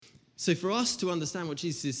So for us to understand what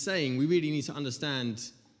Jesus is saying, we really need to understand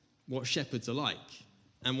what shepherds are like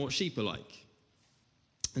and what sheep are like.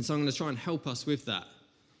 And so I'm going to try and help us with that.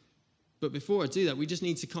 But before I do that, we just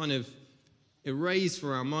need to kind of erase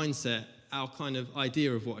for our mindset our kind of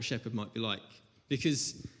idea of what a shepherd might be like.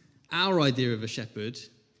 Because our idea of a shepherd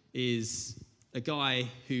is a guy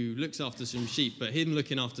who looks after some sheep, but him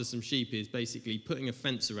looking after some sheep is basically putting a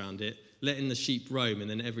fence around it, letting the sheep roam, and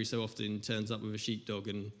then every so often turns up with a sheepdog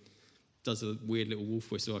and does a weird little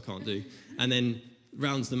wolf whistle I can't do, and then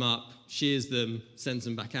rounds them up, shears them, sends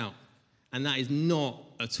them back out. And that is not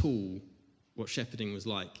at all what shepherding was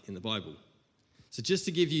like in the Bible. So just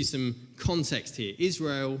to give you some context here,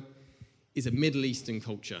 Israel is a Middle Eastern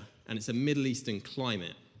culture, and it's a Middle Eastern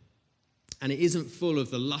climate. And it isn't full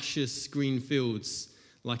of the luscious green fields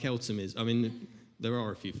like Eltham is. I mean, there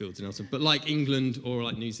are a few fields in Eltham, but like England or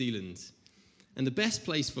like New Zealand. And the best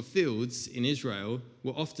place for fields in Israel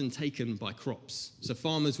were often taken by crops. So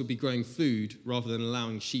farmers would be growing food rather than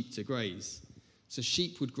allowing sheep to graze. So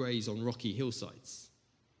sheep would graze on rocky hillsides.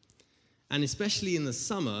 And especially in the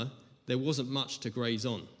summer, there wasn't much to graze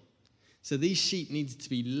on. So these sheep needed to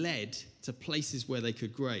be led to places where they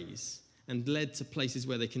could graze and led to places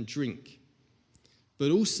where they can drink. But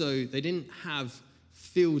also, they didn't have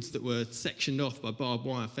fields that were sectioned off by barbed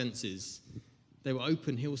wire fences. They were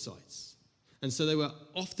open hillsides. And so they were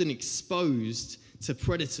often exposed to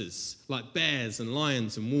predators like bears and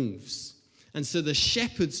lions and wolves. And so the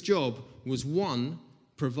shepherd's job was, one,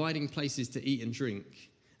 providing places to eat and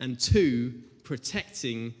drink, and two,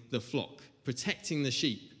 protecting the flock, protecting the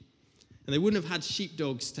sheep. And they wouldn't have had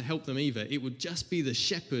sheepdogs to help them either. It would just be the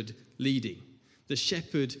shepherd leading, the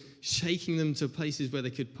shepherd taking them to places where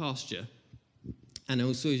they could pasture, and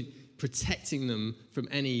also protecting them from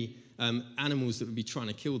any animals that would be trying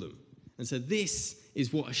to kill them. And so this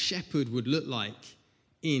is what a shepherd would look like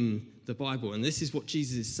in the Bible. And this is what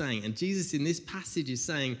Jesus is saying. And Jesus in this passage is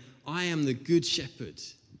saying, I am the good shepherd.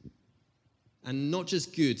 And not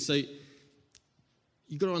just good. So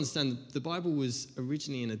you've got to understand, the Bible was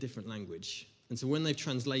originally in a different language. And so when they've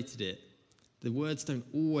translated it, the words don't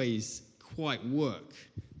always quite work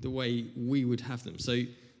the way we would have them. So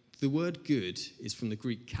the word good is from the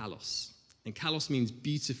Greek kalos. And kalos means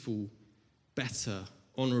beautiful, better,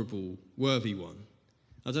 honourable, worthy one.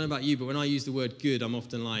 I don't know about you, but when I use the word good, I'm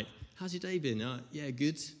often like, how's your day been? Yeah,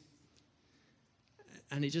 good.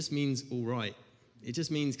 And it just means all right. It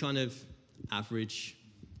just means kind of average,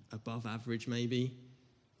 above average maybe.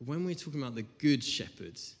 But when we're talking about the good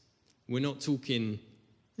shepherd, we're not talking,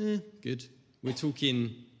 good. We're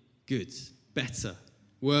talking good, better,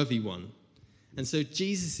 worthy one. And so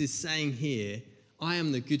Jesus is saying here, I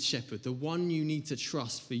am the good shepherd, the one you need to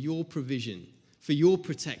trust for your provision, for your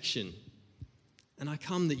protection. And I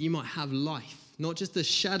come that you might have life, not just a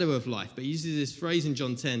shadow of life, but he uses this phrase in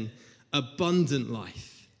John 10, abundant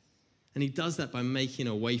life. And he does that by making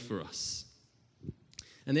a way for us.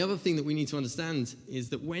 And the other thing that we need to understand is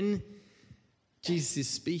that when Jesus is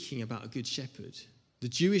speaking about a good shepherd, the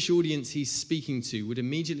Jewish audience he's speaking to would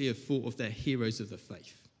immediately have thought of their heroes of the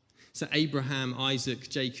faith. So Abraham, Isaac,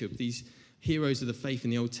 Jacob, these heroes of the faith in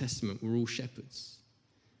the Old Testament were all shepherds.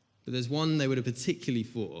 But there's one they would have particularly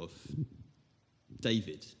thought of,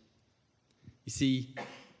 David. You see,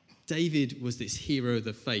 David was this hero of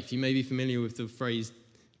the faith. You may be familiar with the phrase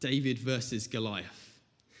David versus Goliath.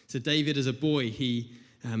 So David, as a boy, he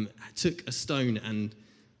took a stone and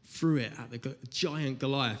threw it at the giant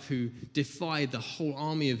Goliath who defied the whole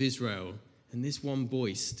army of Israel. And this one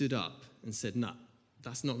boy stood up and said, no,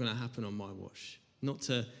 that's not going to happen on my watch. Not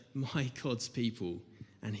to my God's people.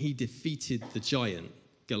 And he defeated the giant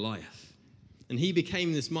Goliath. And he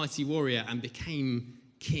became this mighty warrior and became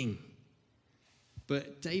king.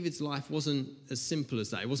 But David's life wasn't as simple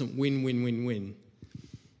as that. It wasn't win, win, win, win.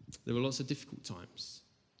 There were lots of difficult times.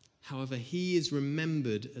 However, he is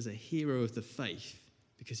remembered as a hero of the faith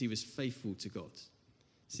because he was faithful to God.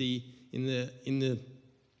 See, in the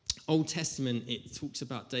Old Testament, it talks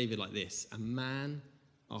about David like this, a man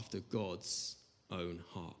after God's own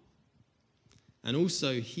heart. And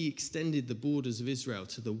also, he extended the borders of Israel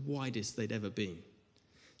to the widest they'd ever been.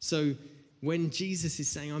 So when Jesus is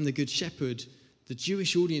saying, I'm the good shepherd, the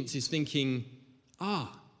Jewish audience is thinking,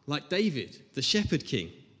 like David, the shepherd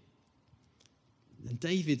king. And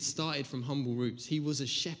David started from humble roots. He was a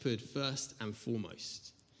shepherd first and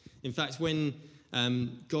foremost. In fact, when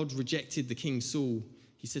God rejected the king Saul,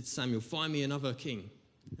 he said to Samuel, find me another king.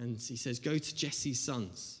 And he says, go to Jesse's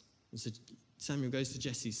sons. And so Samuel goes to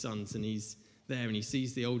Jesse's sons, and he's there, and he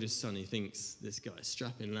sees the oldest son. He thinks, this guy,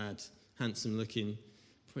 strapping lad, handsome looking,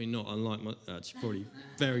 Probably not unlike my, probably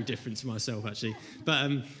very different to myself, actually.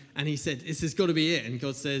 But, and he said, this has got to be it. And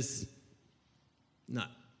God says, no,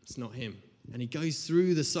 it's not him. And he goes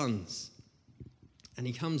through the sons. And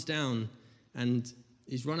he comes down and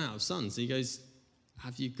he's run out of sons. He goes,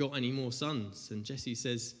 have you got any more sons? And Jesse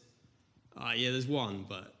says, yeah, there's one,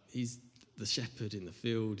 but he's the shepherd in the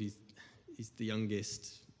field. He's the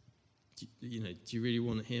youngest. Do you really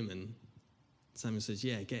want him? And Samuel says,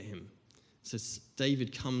 yeah, get him. So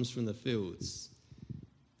David comes from the fields,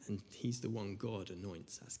 and he's the one God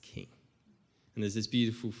anoints as king. And there's this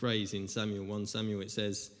beautiful phrase in 1 Samuel, it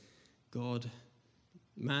says,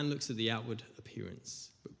 man looks at the outward appearance,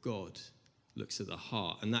 but God looks at the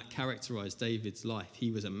heart. And that characterized David's life. He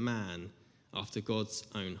was a man after God's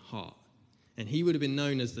own heart. And he would have been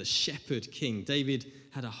known as the shepherd king. David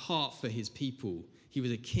had a heart for his people. He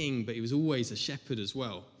was a king, but he was always a shepherd as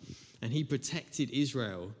well. And he protected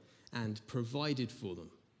Israel and provided for them.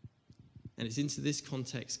 And it's into this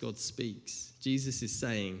context God speaks. Jesus is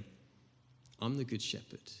saying, I'm the good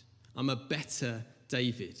shepherd. I'm a better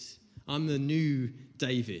David. I'm the new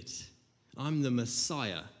David. I'm the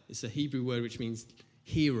Messiah. It's a Hebrew word which means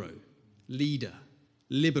hero, leader,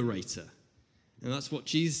 liberator. And that's what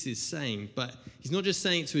Jesus is saying. But he's not just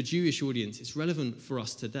saying it to a Jewish audience. It's relevant for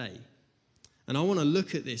us today. And I want to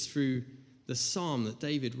look at this through the psalm that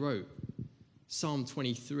David wrote, Psalm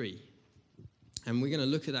 23. And we're going to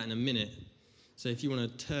look at that in a minute. So if you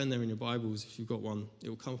want to turn there in your Bibles, if you've got one, it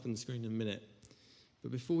will come up on the screen in a minute.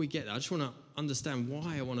 But before we get there, I just want to understand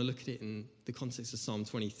why I want to look at it in the context of Psalm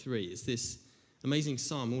 23. It's this amazing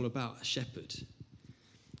psalm all about a shepherd.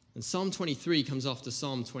 And Psalm 23 comes after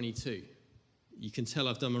Psalm 22. You can tell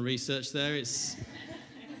I've done my research there. It's,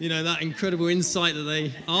 that incredible insight that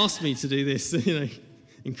they asked me to do this,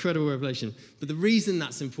 incredible revelation. But the reason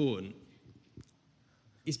that's important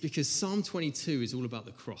is because Psalm 22 is all about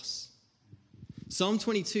the cross. Psalm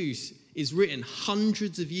 22 is written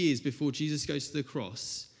hundreds of years before Jesus goes to the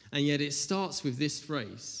cross, and yet it starts with this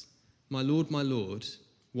phrase, my Lord,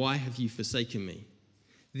 why have you forsaken me?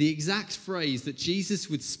 The exact phrase that Jesus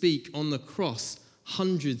would speak on the cross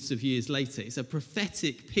hundreds of years later. It's a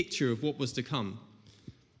prophetic picture of what was to come.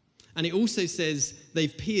 And it also says,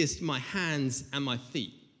 they've pierced my hands and my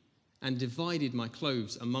feet and divided my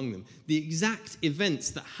clothes among them. The exact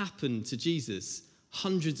events that happened to Jesus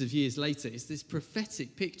hundreds of years later is this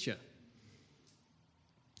prophetic picture.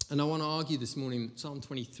 And I want to argue this morning that Psalm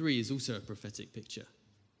 23 is also a prophetic picture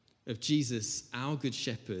of Jesus, our good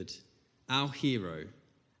shepherd, our hero,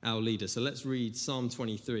 our leader. So let's read Psalm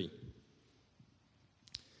 23.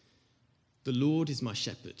 The Lord is my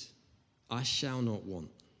shepherd, I shall not want.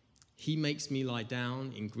 He makes me lie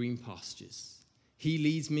down in green pastures. He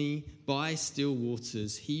leads me by still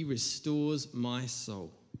waters. He restores my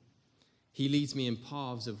soul. He leads me in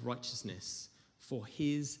paths of righteousness for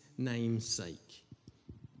his name's sake.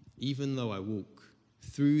 Even though I walk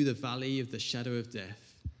through the valley of the shadow of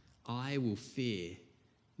death, I will fear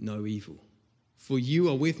no evil. For you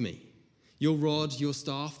are with me. Your rod, your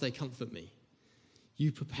staff, they comfort me.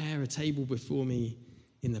 You prepare a table before me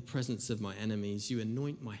in the presence of my enemies. You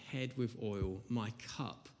anoint my head with oil. My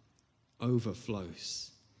cup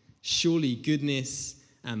overflows. Surely goodness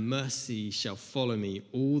and mercy shall follow me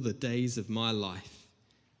all the days of my life,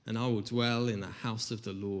 and I will dwell in the house of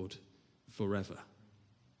the Lord forever.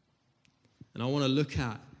 And I want to look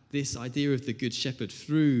at this idea of the Good Shepherd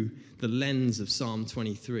through the lens of Psalm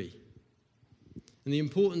 23. And the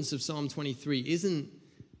importance of Psalm 23 isn't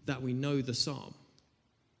that we know the psalm,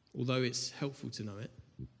 although it's helpful to know it,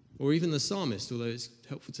 or even the psalmist, although it's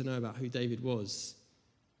helpful to know about who David was.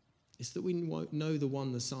 It's that we know the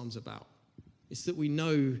one the psalm's about. It's that we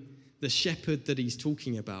know the shepherd that he's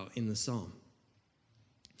talking about in the psalm.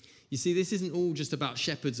 You see, this isn't all just about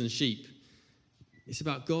shepherds and sheep. It's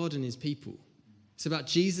about God and his people. It's about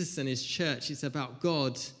Jesus and his church. It's about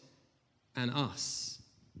God and us.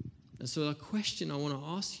 And so the question I want to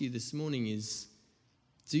ask you this morning is,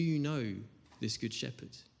 do you know this good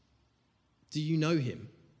shepherd? Do you know him?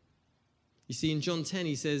 You see, in John 10,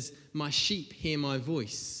 he says, my sheep hear my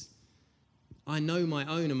voice. I know my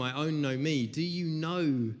own and my own know me. Do you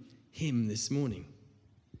know him this morning?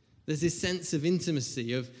 There's this sense of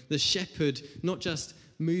intimacy of the shepherd not just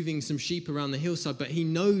moving some sheep around the hillside, but he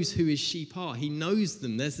knows who his sheep are. He knows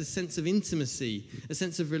them. There's a sense of intimacy, a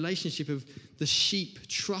sense of relationship of the sheep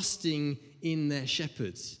trusting in their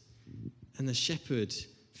shepherds and the shepherd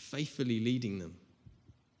faithfully leading them.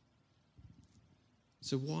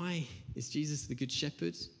 So why is Jesus the good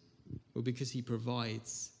shepherd? Well, because he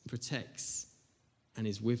provides, protects, and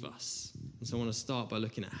is with us. And so I want to start by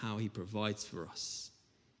looking at how he provides for us.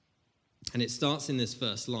 And it starts in this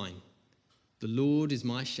first line. The Lord is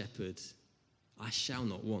my shepherd, I shall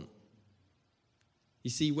not want. You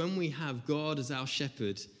see, when we have God as our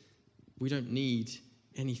shepherd, we don't need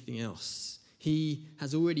anything else. He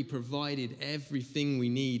has already provided everything we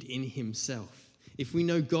need in himself. If we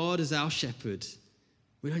know God as our shepherd,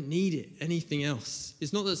 we don't need anything else.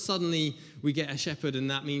 It's not that suddenly we get a shepherd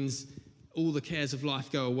and that means all the cares of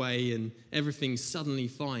life go away and everything's suddenly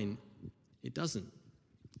fine. It doesn't.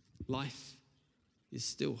 Life is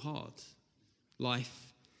still hard.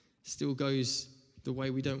 Life still goes the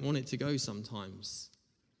way we don't want it to go sometimes.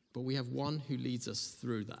 But we have one who leads us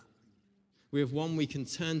through that. We have one we can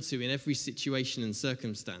turn to in every situation and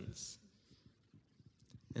circumstance.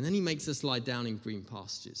 And then he makes us lie down in green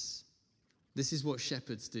pastures. This is what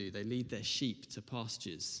shepherds do. They lead their sheep to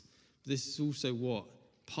pastures. This is also what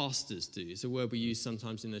pastors do. It's a word we use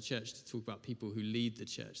sometimes in the church to talk about people who lead the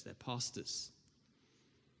church. They're pastors.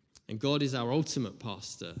 And God is our ultimate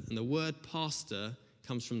pastor. And the word pastor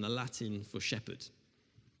comes from the Latin for shepherd.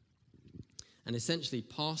 And essentially,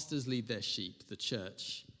 pastors lead their sheep, the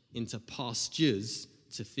church, into pastures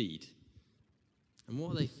to feed. And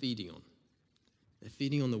what are they feeding on? They're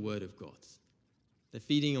feeding on the word of God. They're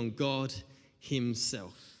feeding on God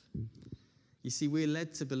himself. You see, we're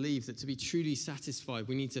led to believe that to be truly satisfied,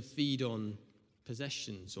 we need to feed on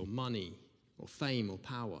possessions or money or fame or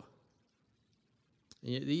power.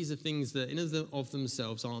 And yet these are things that in of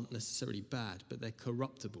themselves aren't necessarily bad, but they're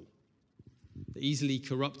corruptible. They're easily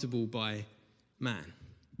corruptible by man.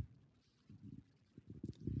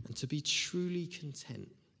 And to be truly content,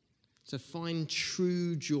 to find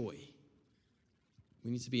true joy,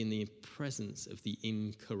 we need to be in the presence of the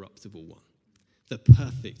incorruptible one, the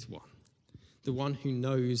perfect one, the one who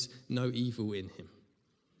knows no evil in him.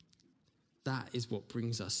 That is what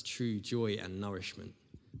brings us true joy and nourishment.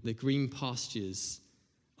 The green pastures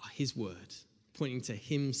are his word, pointing to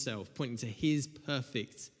himself, pointing to his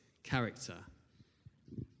perfect character.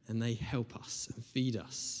 And they help us and feed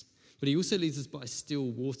us. But he also leads us by still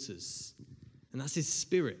waters. And that's his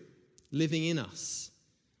spirit living in us.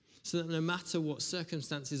 So that no matter what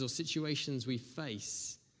circumstances or situations we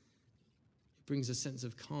face, it brings a sense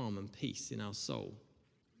of calm and peace in our soul.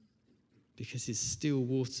 Because his still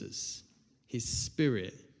waters, his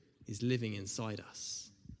spirit, is living inside us.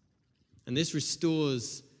 And this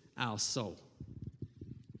restores our soul.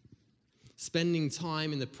 Spending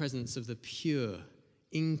time in the presence of the pure,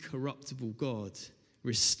 incorruptible God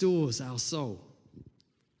restores our soul.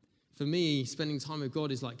 For me, spending time with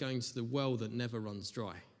God is like going to the well that never runs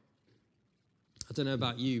dry. I don't know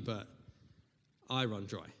about you, but I run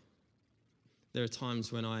dry. There are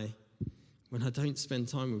times when I don't spend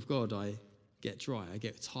time with God, I get dry, I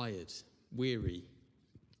get tired, weary,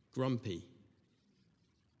 grumpy.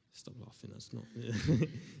 Stop laughing, that's not...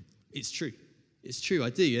 It's true, I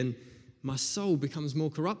do. And my soul becomes more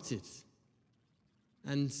corrupted.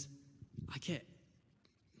 And I get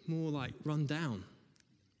more like run down.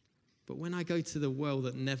 But when I go to the well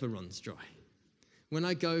that never runs dry, when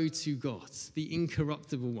I go to God, the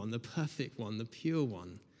incorruptible one, the perfect one, the pure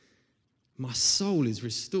one, my soul is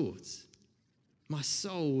restored. My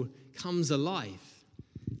soul comes alive.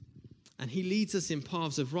 And he leads us in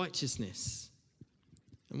paths of righteousness.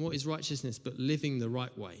 And what is righteousness but living the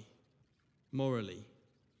right way, morally?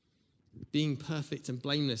 Being perfect and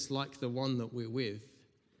blameless like the one that we're with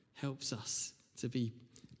helps us to be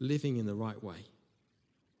living in the right way.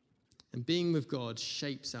 And being with God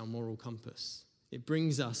shapes our moral compass. It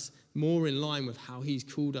brings us more in line with how he's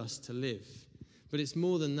called us to live. But it's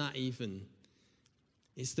more than that even.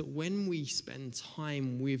 It's that when we spend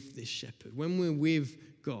time with this shepherd, when we're with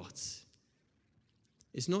God,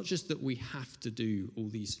 it's not just that we have to do all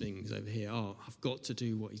these things over here. Oh, I've got to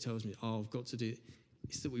do what he tells me. Oh, I've got to do it.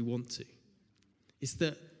 It's that we want to. It's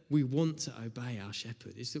that we want to obey our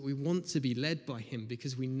shepherd. It's that we want to be led by him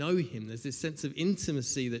because we know him. There's this sense of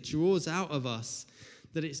intimacy that draws out of us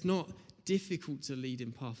that it's not difficult to lead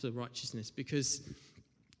in paths of righteousness because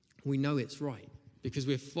we know it's right, because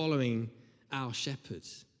we're following our shepherd,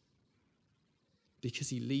 because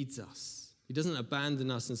he leads us. He doesn't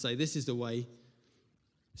abandon us and say, this is the way.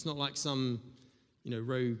 It's not like some,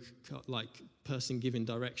 rogue person giving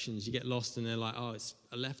directions. You get lost and they're like, oh, it's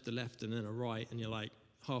a left, and then a right. And you're like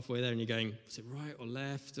halfway there and you're going, is it right or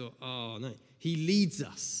left? Or, oh, no. He leads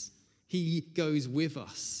us. He goes with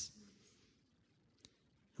us.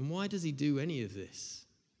 And why does he do any of this?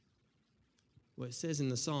 Well, it says in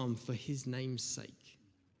the psalm, for his name's sake.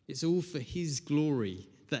 It's all for his glory,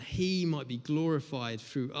 that he might be glorified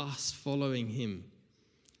through us following him.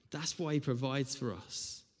 That's why he provides for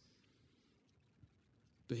us.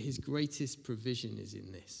 But his greatest provision is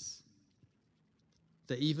in this.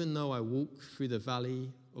 that even though I walk through the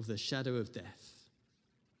valley of the shadow of death,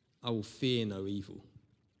 I will fear no evil.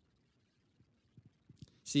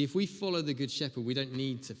 See, if we follow the Good Shepherd, we don't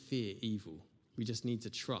need to fear evil. We just need to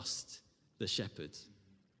trust the shepherd.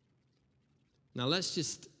 Now let's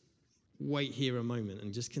just wait here a moment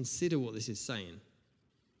and just consider what this is saying.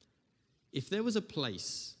 If there was a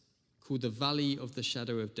place called the Valley of the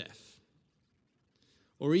Shadow of Death,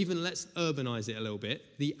 or even let's urbanize it a little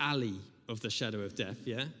bit, the Alley of the Shadow of Death,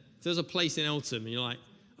 yeah? If there's a place in Eltham and you're like,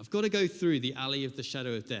 I've got to go through the Alley of the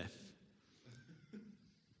Shadow of Death,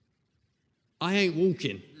 I ain't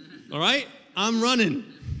walking, all right? I'm running.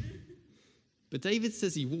 But David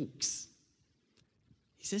says he walks.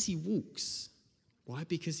 He says he walks. Why?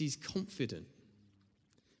 Because he's confident.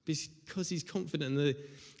 Because he's confident. And the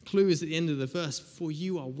clue is at the end of the verse, for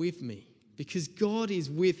you are with me. Because God is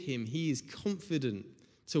with him, he is confident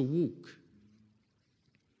to walk.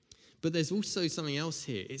 But there's also something else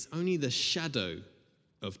here. It's only the shadow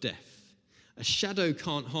of death. A shadow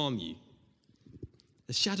can't harm you.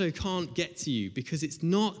 The shadow can't get to you because it's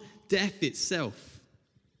not death itself.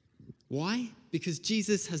 Why? Because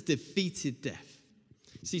Jesus has defeated death.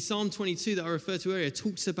 See, Psalm 22 that I referred to earlier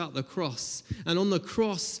talks about the cross. And on the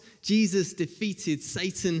cross, Jesus defeated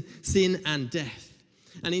Satan, sin, and death.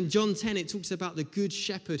 And in John 10, it talks about the good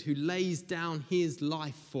shepherd who lays down his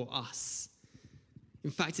life for us.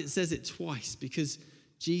 In fact, it says it twice because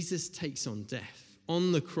Jesus takes on death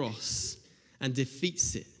on the cross and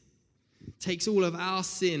defeats it. Takes all of our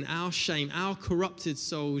sin, our shame, our corrupted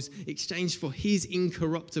souls, exchanged for his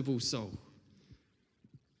incorruptible soul.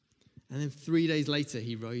 And then 3 days later,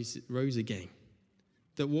 he rose again.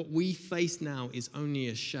 That what we face now is only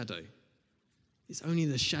a shadow. It's only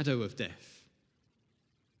the shadow of death.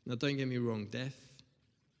 Now, don't get me wrong, death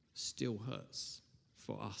still hurts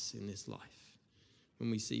for us in this life.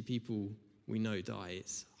 When we see people we know die,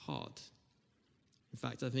 it's hard. In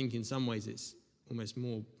fact, I think in some ways it's almost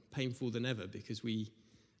more painful than ever because we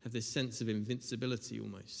have this sense of invincibility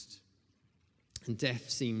almost. And death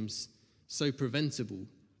seems so preventable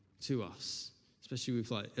to us, especially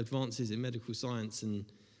with like advances in medical science and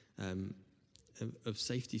of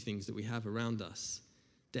safety things that we have around us.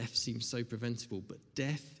 Death seems so preventable, but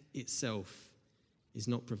death itself is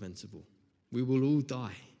not preventable. We will all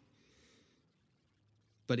die.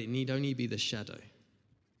 But it need only be the shadow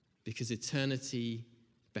because eternity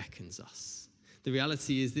beckons us. The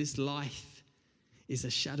reality is this life is a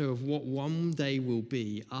shadow of what one day will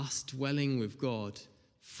be, us dwelling with God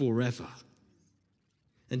forever.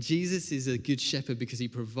 And Jesus is a good shepherd because he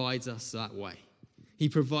provides us that way. He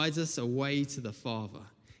provides us a way to the Father.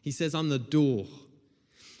 He says, I'm the door.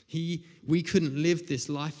 We couldn't live this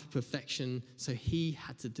life of perfection, so he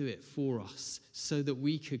had to do it for us so that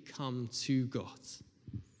we could come to God.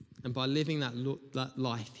 And by living that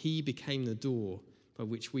life, he became the door by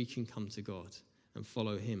which we can come to God and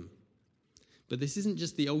follow him. But this isn't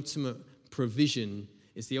just the ultimate provision,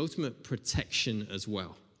 it's the ultimate protection as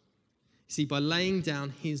well. See, by laying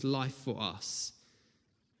down his life for us,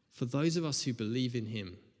 for those of us who believe in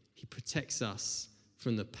him, he protects us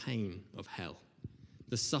from the pain of hell,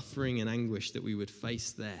 the suffering and anguish that we would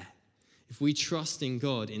face there. If we trust in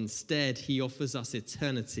God, instead, he offers us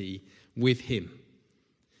eternity with him.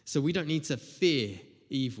 So we don't need to fear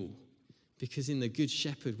evil, because in the Good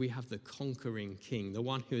Shepherd, we have the conquering King, the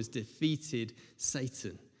one who has defeated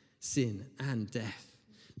Satan, sin, and death,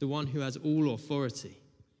 the one who has all authority.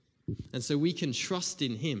 And so we can trust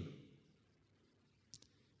in him.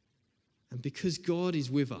 And because God is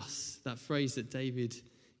with us, that phrase that David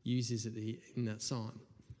uses in that psalm,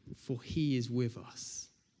 for he is with us.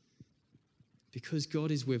 Because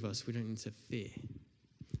God is with us, we don't need to fear.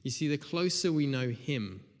 You see, the closer we know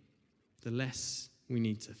him, the less we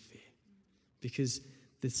need to fear. Because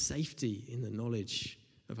there's safety in the knowledge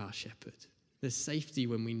of our shepherd. There's safety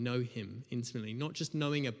when we know him intimately, not just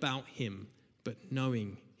knowing about him, but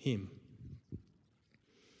knowing him.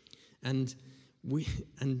 And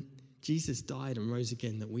Jesus died and rose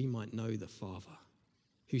again that we might know the Father,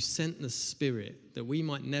 who sent the Spirit that we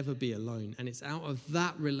might never be alone. And it's out of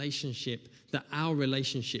that relationship that our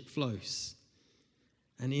relationship flows.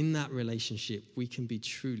 And in that relationship, we can be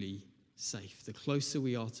truly safe. The closer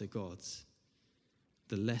we are to God,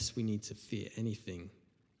 the less we need to fear anything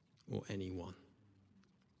or anyone.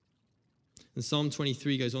 And Psalm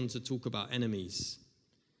 23 goes on to talk about enemies.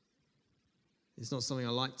 It's not something I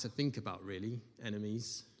like to think about, really,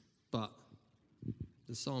 enemies, but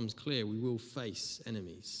the Psalm's clear, we will face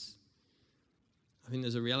enemies. I think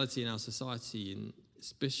there's a reality in our society, and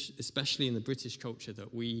especially in the British culture,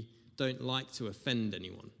 that we don't like to offend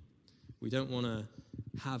anyone. We don't want to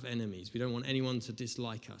have enemies. We don't want anyone to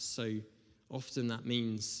dislike us. So often that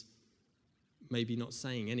means maybe not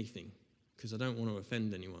saying anything because I don't want to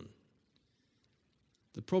offend anyone.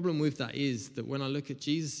 The problem with that is that when I look at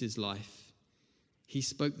Jesus' life, he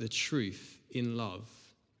spoke the truth in love,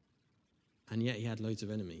 and yet he had loads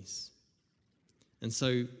of enemies. And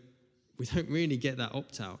so we don't really get that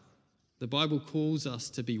opt-out. The Bible calls us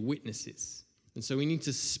to be witnesses. And so we need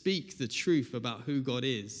to speak the truth about who God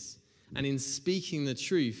is. And in speaking the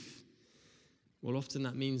truth, well, often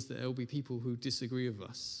that means that there will be people who disagree with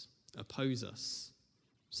us, oppose us,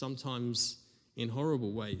 sometimes in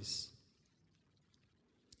horrible ways.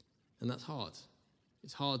 And that's hard.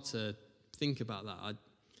 It's hard to think about that. I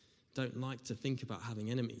don't like to think about having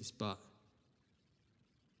enemies, but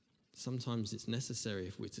sometimes it's necessary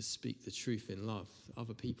if we're to speak the truth in love.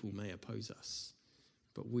 Other people may oppose us,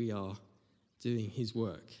 but we are doing his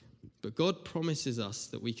work. But God promises us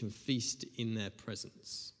that we can feast in their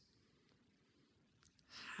presence.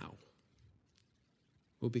 How?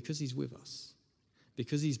 Well, because he's with us.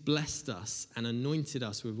 Because he's blessed us and anointed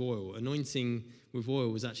us with oil. Anointing with oil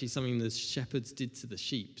was actually something the shepherds did to the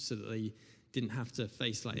sheep so that they didn't have to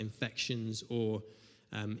face like infections or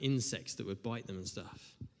insects that would bite them and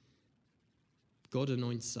stuff. God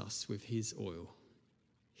anoints us with his oil,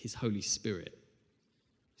 his Holy Spirit,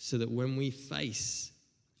 so that when we face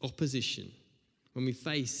opposition, when we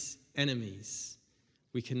face enemies,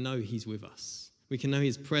 we can know he's with us. We can know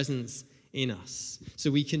his presence in us.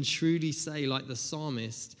 So we can truly say, like the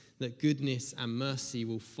psalmist, that goodness and mercy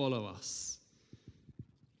will follow us.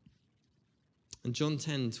 And John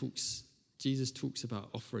 10 Jesus talks about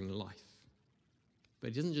offering life. But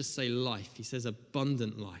he doesn't just say life, he says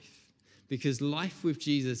abundant life. Because life with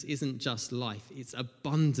Jesus isn't just life, it's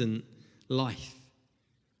abundant life.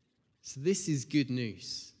 So this is good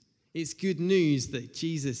news. It's good news that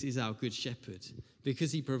Jesus is our good shepherd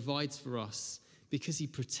because he provides for us, because he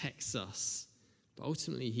protects us, but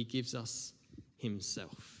ultimately he gives us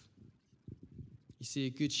himself. You see, a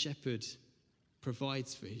good shepherd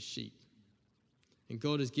provides for his sheep. And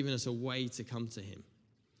God has given us a way to come to him.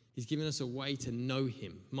 He's given us a way to know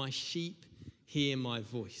him. My sheep hear my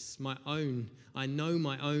voice. I know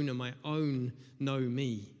my own, and my own know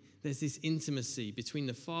me. There's this intimacy between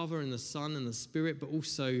the Father and the Son and the Spirit, but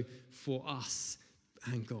also for us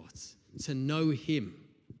and God, to know him.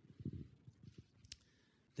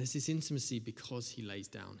 There's this intimacy because he lays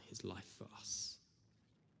down his life for us.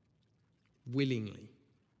 Willingly,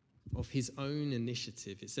 of his own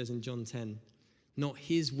initiative. It says in John 10, not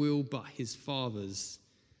his will, but his Father's.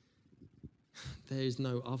 There is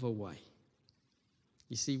no other way.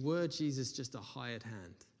 You see, were Jesus just a hired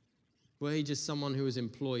hand, were he just someone who was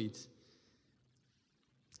employed,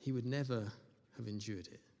 he would never have endured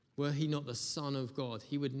it. Were he not the Son of God,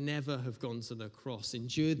 he would never have gone to the cross,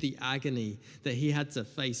 endured the agony that he had to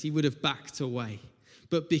face. He would have backed away.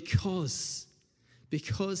 But because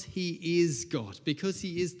he is God, because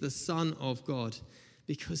he is the Son of God,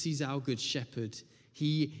 because he's our good shepherd,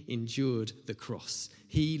 he endured the cross.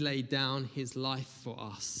 He laid down his life for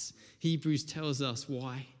us. Hebrews tells us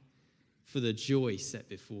why. For the joy set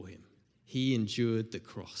before him, he endured the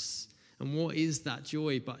cross. And what is that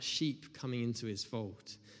joy but sheep coming into his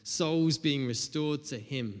fold? Souls being restored to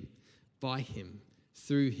him, by him,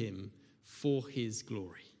 through him, for his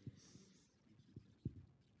glory.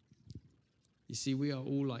 You see, we are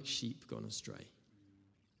all like sheep gone astray.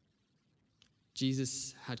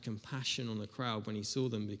 Jesus had compassion on the crowd when he saw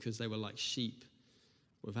them because they were like sheep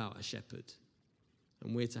without a shepherd.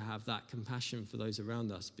 And we're to have that compassion for those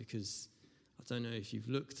around us because I don't know if you've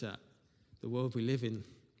looked at the world we live in,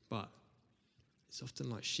 but it's often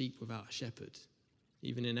like sheep without a shepherd.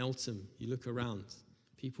 Even in Eltham, you look around,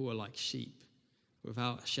 people are like sheep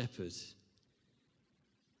without a shepherd.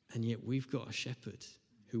 And yet we've got a shepherd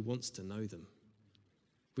who wants to know them.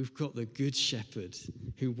 We've got the good shepherd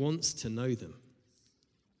who wants to know them.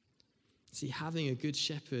 See, having a good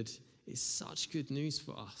shepherd is such good news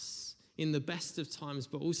for us in the best of times,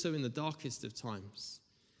 but also in the darkest of times.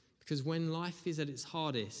 Because when life is at its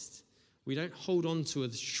hardest, we don't hold on to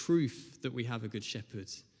the truth that we have a good shepherd.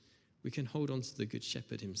 We can hold on to the good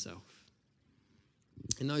shepherd himself.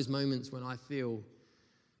 In those moments when I feel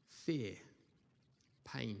fear,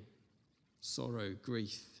 pain, sorrow,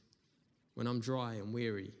 grief, when I'm dry and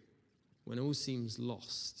weary, when all seems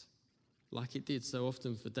lost, like it did so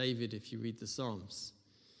often for David if you read the Psalms,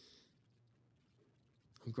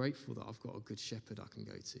 I'm grateful that I've got a good shepherd I can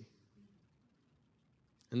go to.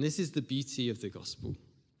 And this is the beauty of the gospel,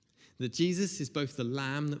 that Jesus is both the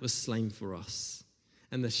lamb that was slain for us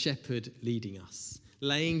and the shepherd leading us.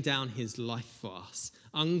 laying down his life for us,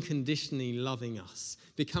 unconditionally loving us,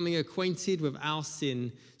 becoming acquainted with our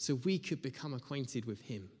sin so we could become acquainted with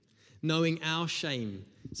him, knowing our shame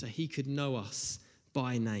so he could know us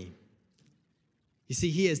by name. You see,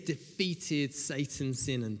 he has defeated Satan,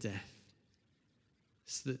 sin, and death,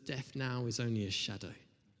 so that death now is only a shadow,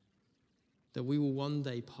 that we will one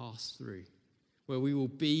day pass through, where we will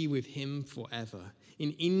be with him forever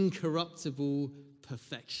in incorruptible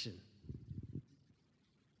perfection.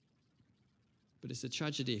 But it's a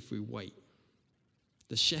tragedy if we wait.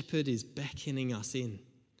 The shepherd is beckoning us in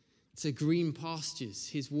to green pastures,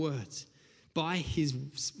 his word, by his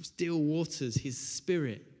still waters, his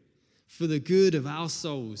spirit, for the good of our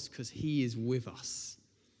souls, because he is with us.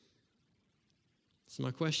 So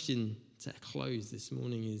my question to close this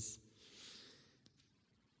morning is,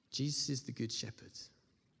 Jesus is the good shepherd.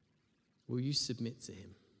 Will you submit to him?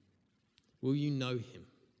 Will you know him?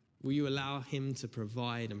 Will you allow him to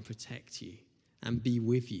provide and protect you and be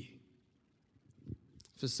with you?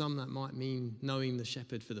 For some, that might mean knowing the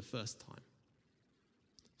shepherd for the first time.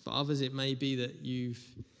 For others, it may be that you've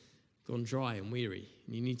gone dry and weary,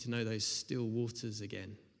 and you need to know those still waters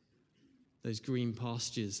again, those green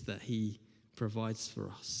pastures that he provides for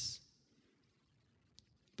us.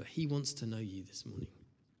 But he wants to know you this morning.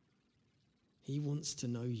 He wants to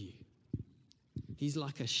know you. He's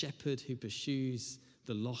like a shepherd who pursues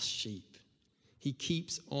the lost sheep. He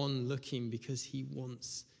keeps on looking because he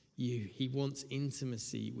wants you. He wants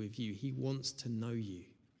intimacy with you. He wants to know you.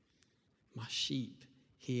 My sheep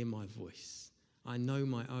hear my voice. I know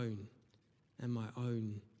my own, and my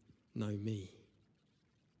own know me.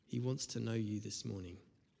 He wants to know you this morning.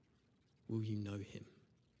 Will you know him?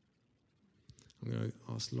 I'm going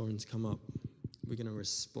to ask Lauren to come up. We're going to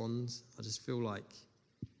respond. I just feel like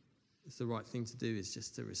it's the right thing to do is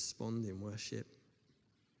just to respond in worship.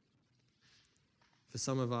 For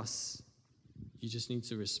some of us, you just need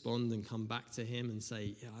to respond and come back to him and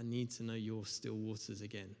say, yeah, I need to know your still waters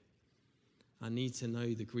again. I need to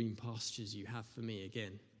know the green pastures you have for me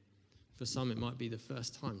again. For some, it might be the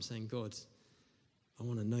first time saying, God, I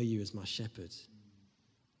want to know you as my shepherd.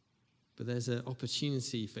 But there's an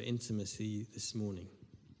opportunity for intimacy this morning.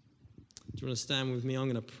 Do you want to stand with me? I'm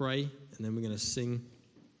going to pray, and then we're going to sing.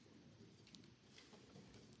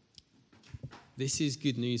 This is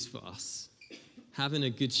good news for us. Having a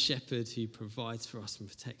good shepherd who provides for us and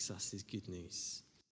protects us is good news.